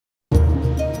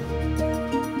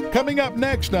Coming up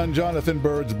next on Jonathan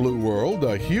Bird's Blue World,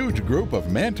 a huge group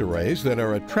of manta rays that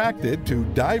are attracted to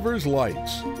divers'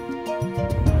 lights.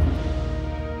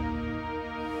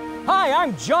 Hi,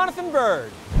 I'm Jonathan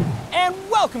Bird, and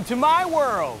welcome to my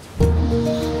world.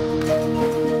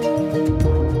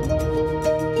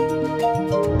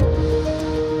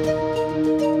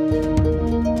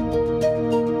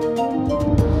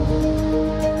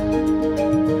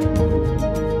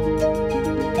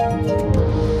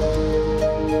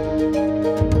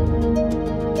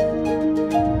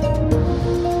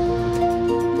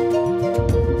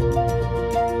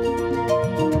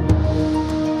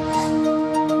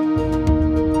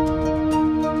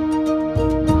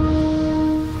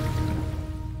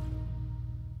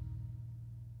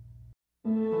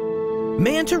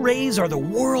 Manta rays are the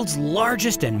world's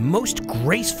largest and most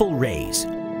graceful rays.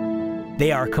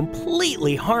 They are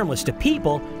completely harmless to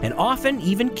people and often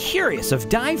even curious of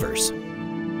divers.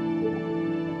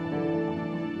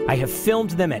 I have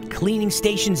filmed them at cleaning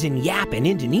stations in Yap in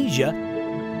Indonesia,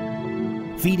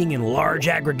 feeding in large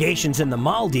aggregations in the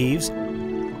Maldives,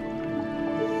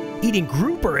 eating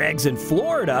grouper eggs in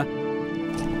Florida,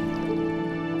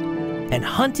 and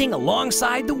hunting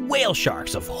alongside the whale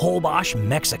sharks of Holbox,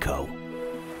 Mexico.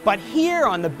 But here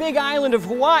on the big island of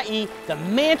Hawaii, the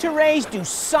manta rays do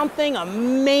something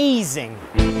amazing.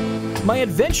 My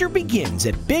adventure begins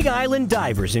at Big Island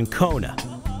Divers in Kona.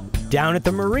 Down at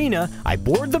the marina, I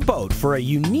board the boat for a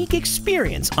unique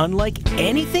experience unlike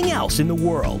anything else in the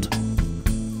world.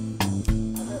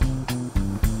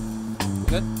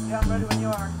 Good? Yeah, I'm ready when you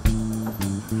are.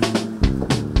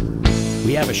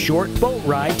 We have a short boat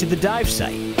ride to the dive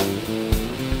site.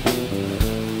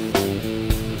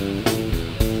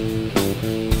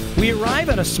 We arrive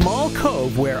at a small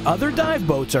cove where other dive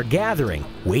boats are gathering,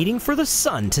 waiting for the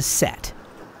sun to set.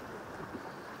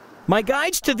 My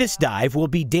guides to this dive will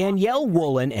be Danielle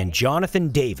Woolen and Jonathan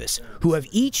Davis, who have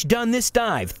each done this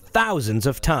dive thousands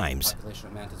of times.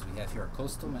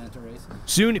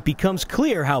 Soon it becomes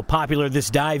clear how popular this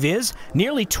dive is.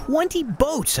 Nearly 20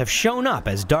 boats have shown up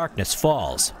as darkness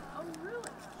falls.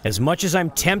 As much as I'm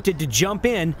tempted to jump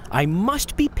in, I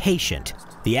must be patient.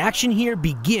 The action here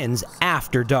begins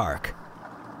after dark.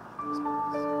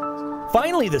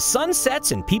 Finally, the sun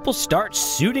sets and people start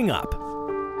suiting up.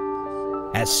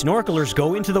 As snorkelers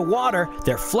go into the water,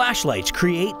 their flashlights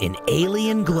create an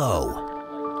alien glow.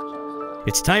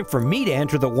 It's time for me to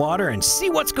enter the water and see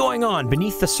what's going on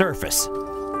beneath the surface.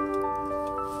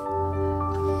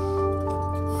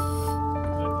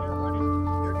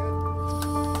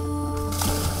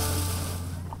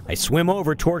 I swim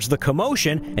over towards the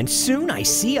commotion, and soon I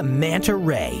see a manta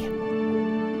ray.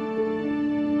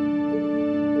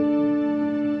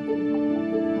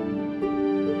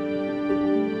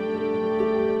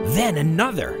 Then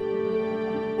another.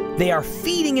 They are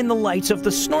feeding in the lights of the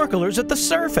snorkelers at the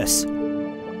surface.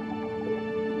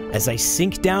 As I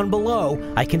sink down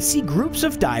below, I can see groups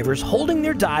of divers holding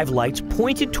their dive lights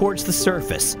pointed towards the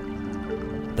surface.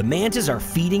 The mantas are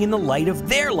feeding in the light of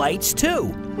their lights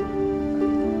too.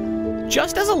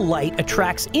 Just as a light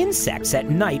attracts insects at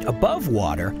night above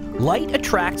water, light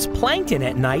attracts plankton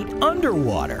at night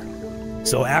underwater.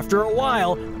 So after a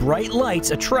while, bright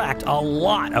lights attract a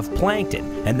lot of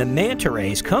plankton, and the manta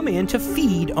rays come in to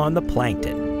feed on the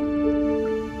plankton.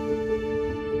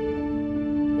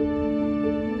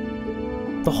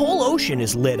 The whole ocean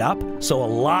is lit up, so a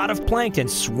lot of plankton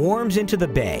swarms into the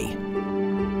bay.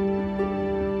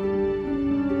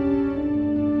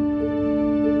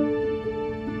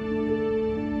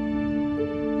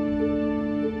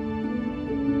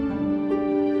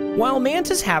 While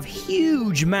mantas have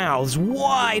huge mouths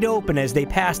wide open as they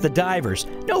pass the divers,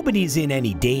 nobody's in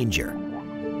any danger.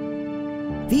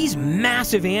 These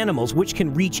massive animals, which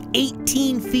can reach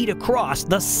 18 feet across,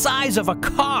 the size of a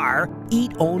car,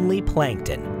 eat only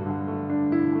plankton.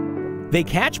 They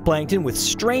catch plankton with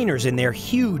strainers in their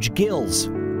huge gills.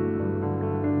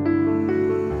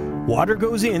 Water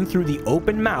goes in through the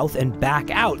open mouth and back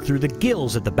out through the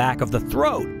gills at the back of the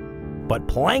throat. But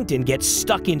plankton gets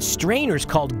stuck in strainers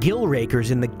called gill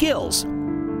rakers in the gills.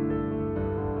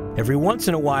 Every once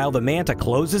in a while, the manta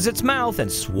closes its mouth and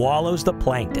swallows the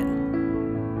plankton.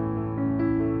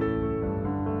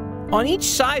 On each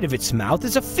side of its mouth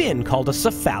is a fin called a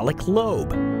cephalic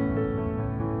lobe.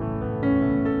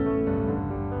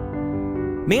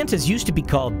 Mantas used to be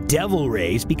called devil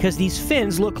rays because these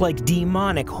fins look like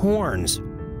demonic horns.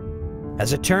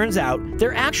 As it turns out,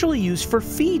 they're actually used for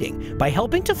feeding by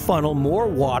helping to funnel more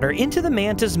water into the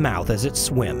manta's mouth as it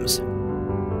swims.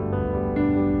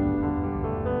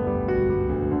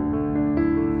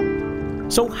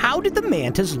 So how did the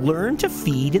mantas learn to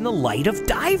feed in the light of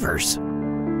divers?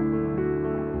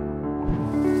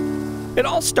 It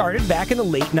all started back in the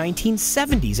late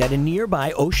 1970s at a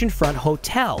nearby oceanfront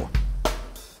hotel.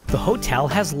 The hotel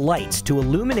has lights to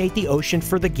illuminate the ocean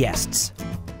for the guests.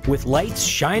 With lights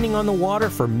shining on the water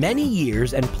for many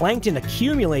years and plankton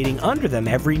accumulating under them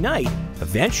every night,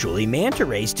 eventually manta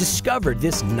rays discovered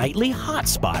this nightly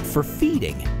hotspot for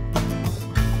feeding.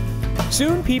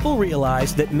 Soon people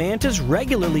realized that mantas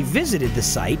regularly visited the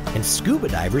site and scuba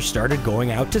divers started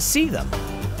going out to see them.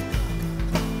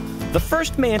 The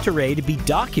first manta ray to be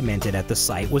documented at the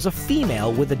site was a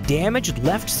female with a damaged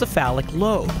left cephalic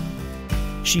lobe.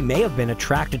 She may have been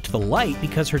attracted to the light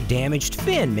because her damaged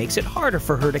fin makes it harder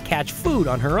for her to catch food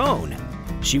on her own.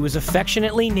 She was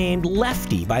affectionately named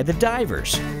Lefty by the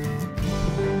divers.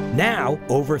 Now,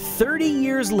 over 30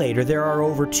 years later, there are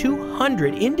over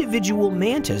 200 individual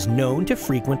mantas known to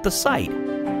frequent the site.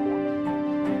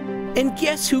 And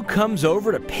guess who comes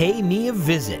over to pay me a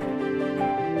visit?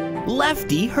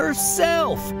 Lefty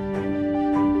herself!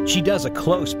 She does a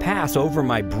close pass over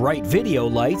my bright video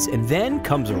lights and then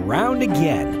comes around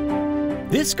again.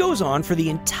 This goes on for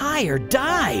the entire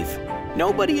dive.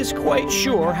 Nobody is quite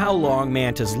sure how long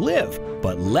mantas live,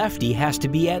 but Lefty has to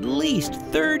be at least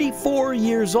 34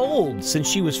 years old since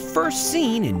she was first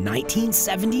seen in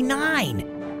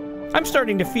 1979. I'm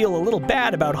starting to feel a little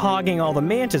bad about hogging all the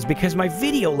mantas because my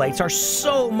video lights are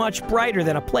so much brighter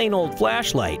than a plain old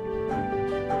flashlight.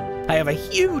 I have a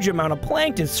huge amount of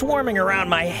plankton swarming around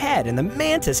my head and the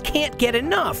mantas can't get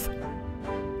enough.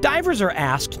 Divers are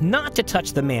asked not to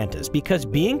touch the mantas because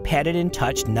being petted and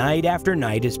touched night after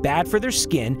night is bad for their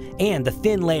skin and the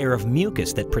thin layer of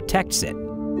mucus that protects it.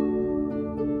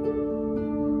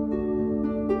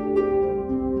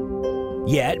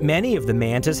 Yet, many of the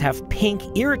mantas have pink,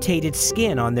 irritated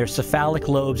skin on their cephalic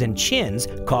lobes and chins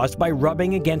caused by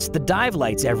rubbing against the dive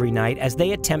lights every night as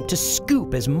they attempt to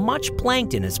scoop as much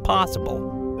plankton as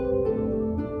possible.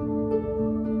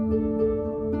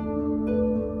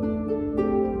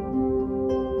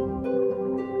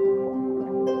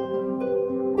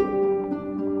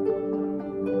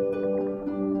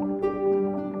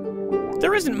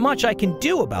 There isn't much I can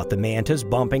do about the mantas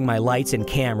bumping my lights and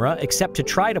camera except to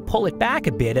try to pull it back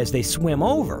a bit as they swim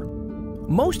over.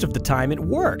 Most of the time it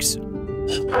works,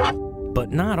 but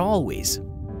not always.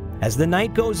 As the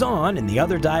night goes on and the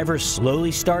other divers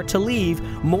slowly start to leave,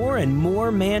 more and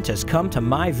more mantas come to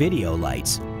my video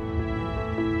lights.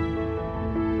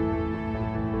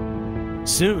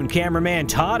 Soon, cameraman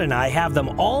Todd and I have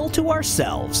them all to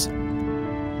ourselves.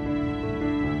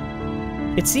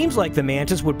 It seems like the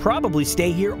mantas would probably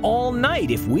stay here all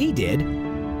night if we did.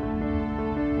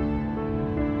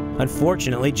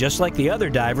 Unfortunately, just like the other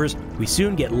divers, we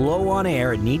soon get low on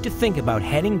air and need to think about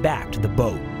heading back to the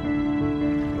boat.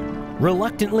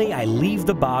 Reluctantly, I leave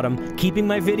the bottom, keeping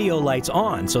my video lights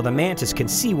on so the mantas can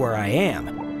see where I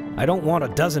am. I don't want a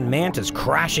dozen mantas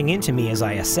crashing into me as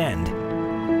I ascend.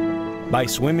 By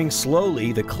swimming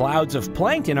slowly, the clouds of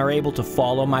plankton are able to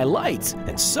follow my lights,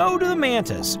 and so do the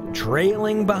mantas,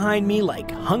 trailing behind me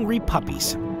like hungry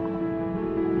puppies.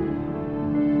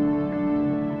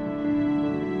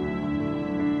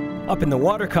 Up in the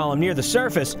water column near the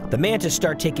surface, the mantas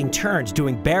start taking turns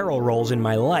doing barrel rolls in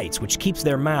my lights, which keeps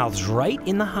their mouths right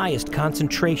in the highest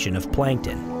concentration of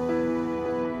plankton.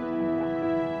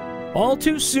 All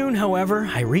too soon, however,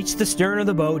 I reach the stern of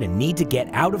the boat and need to get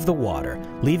out of the water,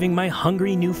 leaving my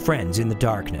hungry new friends in the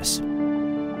darkness.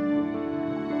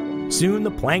 Soon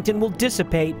the plankton will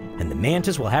dissipate and the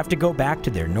mantas will have to go back to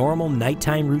their normal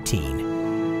nighttime routine.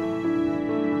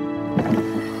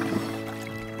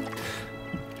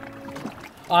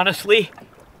 Honestly,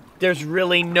 there's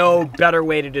really no better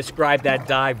way to describe that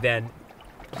dive than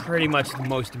pretty much the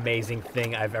most amazing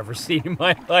thing I've ever seen in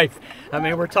my life. I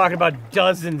mean, we're talking about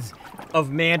dozens of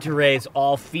manta rays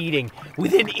all feeding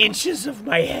within inches of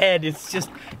my head. It's just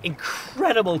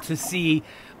incredible to see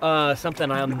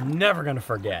something I'm never going to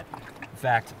forget. In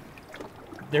fact,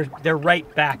 they're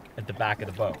right back at the back of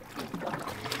the boat.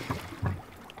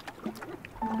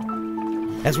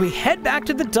 As we head back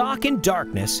to the dock in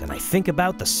darkness and I think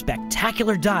about the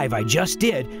spectacular dive I just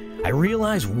did, I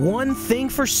realize one thing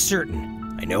for certain.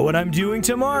 I know what I'm doing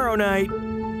tomorrow night.